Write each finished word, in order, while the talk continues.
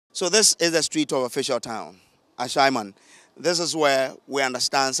So this is the street of official town, Ashaiman. This is where we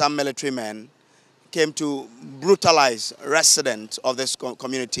understand some military men came to brutalize residents of this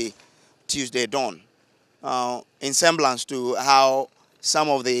community Tuesday dawn, in semblance to how some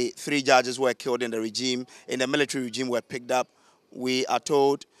of the three judges were killed in the military regime were picked up. We are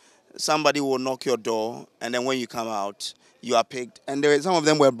told somebody will knock your door, and then when you come out, you are picked. And some of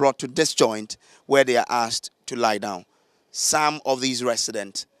them were brought to this joint where they are asked to lie down. Some of these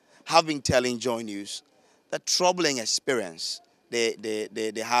residents have been telling Joy News the troubling experience they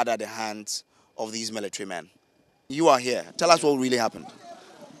had at the hands of these military men. You are here. Tell us what really happened.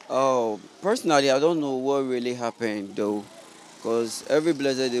 Oh, personally, I don't know what really happened though, because every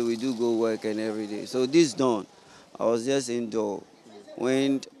blessed day we do go work and every day. So this dawn, I was just indoor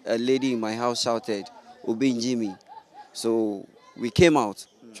when a lady in my house shouted, "Obin Jimmy." So we came out,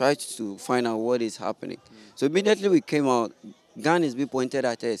 tried to find out what is happening. So immediately we came out, gun is being pointed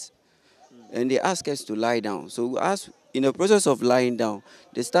at us, and they asked us to lie down. So we asked, in the process of lying down,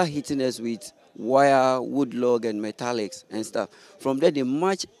 they start hitting us with wire, wood log, and metallics and stuff. From there, they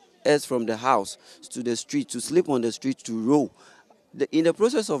march us from the house to the street, to sleep on the street, to roll. In the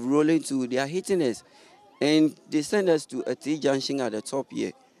process of rolling too, they are hitting us, and they send us to a T junction at the top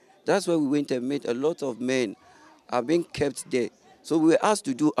here. That's where we went and met a lot of men are being kept there. So we were asked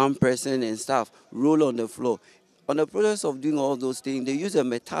to do arm pressing and stuff, roll on the floor. On the process of doing all those things, they use a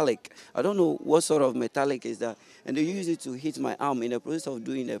metallic. I don't know what sort of metallic is that. And they use it to hit my arm in the process of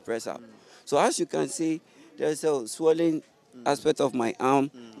doing the press up. So as you can see, there's a swelling aspect of my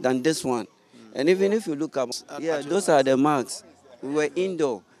arm than this one. And even if you look up, yeah, those are the marks. We were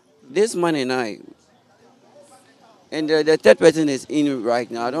indoor. This man and I, and the third person is in right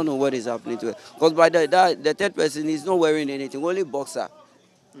now. I don't know what is happening to it. Because by the third person is not wearing anything, only boxer.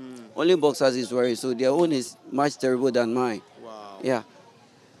 Only boxers is wearing, so their own is much terrible than mine. Wow. Yeah.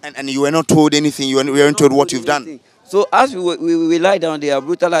 And you were not told anything. You weren't told what you've done. So as we lie down, they are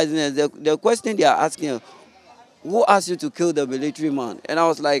brutalizing us. The question they are asking, who asked you to kill the military man? And I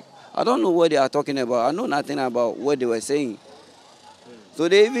was like, I don't know what they are talking about. I know nothing about what they were saying. So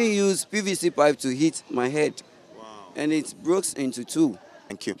they even used PVC pipe to hit my head. Wow. And it broke into two.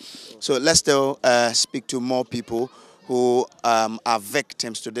 Thank you. So let's still speak to more people who are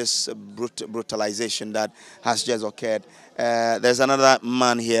victims to this brutalization that has just occurred. There's another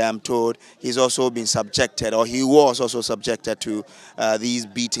man here, I'm told. He's also been subjected, or he was also subjected to these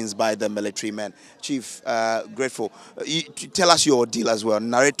beatings by the military men. Chief, grateful. Tell us your deal as well.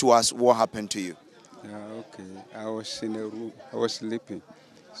 Narrate to us what happened to you. Yeah, okay. I was in a room. I was sleeping.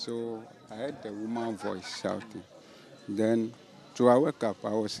 So I heard the woman voice shouting. Then, so I woke up. I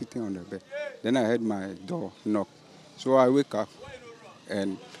was sitting on the bed. Then I heard my door knock. So I wake up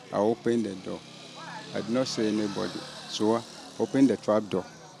and I opened the door. I did not see anybody. So I opened the trap door.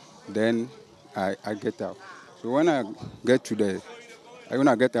 Then I get out. So when I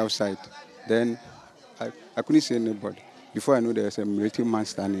get outside, then I couldn't see anybody. Before I know there's a military man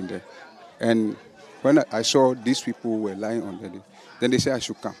standing there. And when I saw these people were lying on the bed, then they said I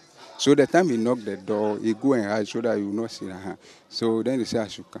should come. So the time he knocked the door, he go and hide so that you will not see her. So then they said I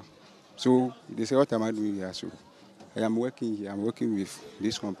should come. So they said, what am I doing here? So I am working here. I'm working with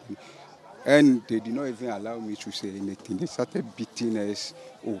this company. And they did not even allow me to say anything. They started beating us.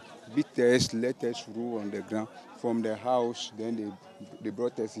 Beat us, let us roll on the ground from the house. Then they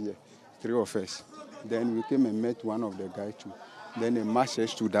brought us here, three of us. Then we came and met one of the guys too. Then they marched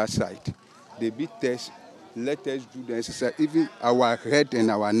us to that side. They beat us, let us do the exercise, even our head and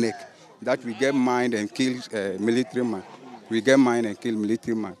our neck, that we get mine and kill military man. We get mine and kill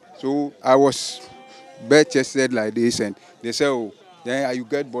military man. So I was bare-chested like this, and they said, oh, then you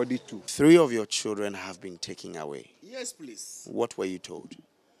get body too. 3 of your children have been taken away. Yes, please. What were you told?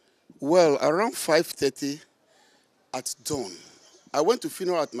 Well, around 5:30 at dawn, I went to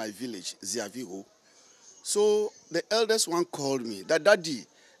funeral at my village, Ziaviho. So the eldest one called me, that daddy,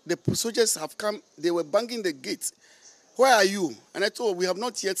 the soldiers have come, they were banging the gate. Where are you? And I told, we have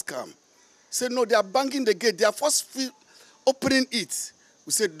not yet come. He said, no, they are banging the gate. They are opening it.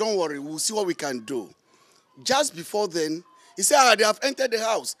 We said, don't worry, we'll see what we can do. Just before then, he said, they have entered the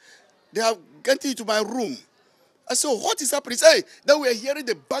house. They have gotten into my room. I said, what is happening? He said, hey, then we are hearing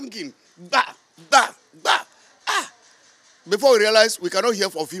the banging. Bah, bah, bah. Ah. Before we realize, we cannot hear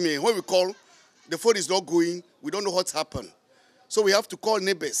from him. When we call, the phone is not going. We don't know what's happened. So we have to call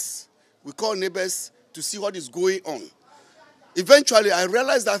neighbors. We call neighbors to see what is going on. Eventually, I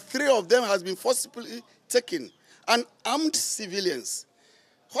realized that 3 of them has been forcibly taken. And armed civilians.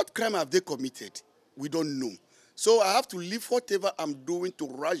 What crime have they committed? We don't know. So I have to leave whatever I'm doing to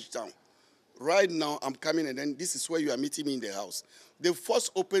rush down Right now, I'm coming, and then this is where you are meeting me in the house. They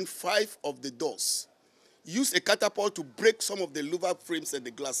first opened 5 of the doors. Used a catapult to break some of the louver frames and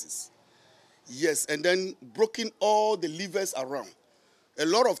the glasses. Yes, and then broken all the levers around. A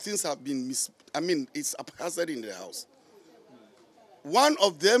lot of things have been it's haphazard in the house.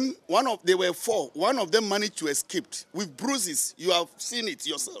 They were 4. One of them managed to escape with bruises. You have seen it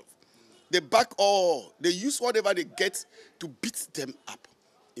yourself. They back all. They use whatever they get to beat them up.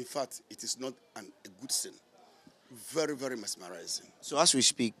 In fact, it is not a good sin. Very, very mesmerizing. So as we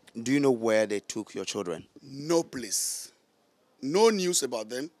speak, do you know where they took your children? No place. No news about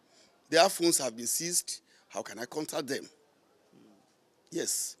them. Their phones have been seized. How can I contact them?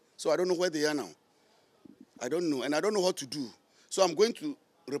 Yes. So I don't know where they are now. I don't know, and I don't know what to do. So I'm going to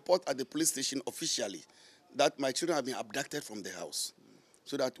report at the police station officially that my children have been abducted from the house,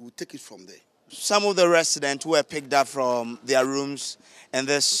 so that we'll take it from there. Some of the residents who were picked up from their rooms in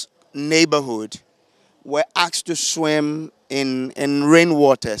this neighborhood were asked to swim in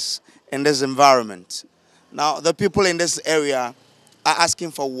rainwaters in this environment. Now, the people in this area are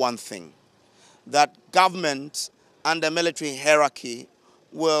asking for one thing, that government and the military hierarchy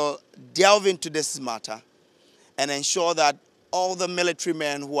will delve into this matter and ensure that all the military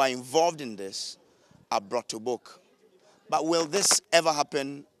men who are involved in this are brought to book. But will this ever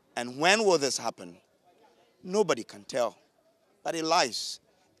happen, and when will this happen? Nobody can tell, but it lies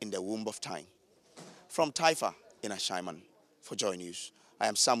in the womb of time. From Taifa in Ashaiman, for Joy News, I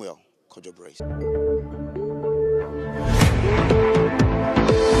am Samuel Kojo Brace.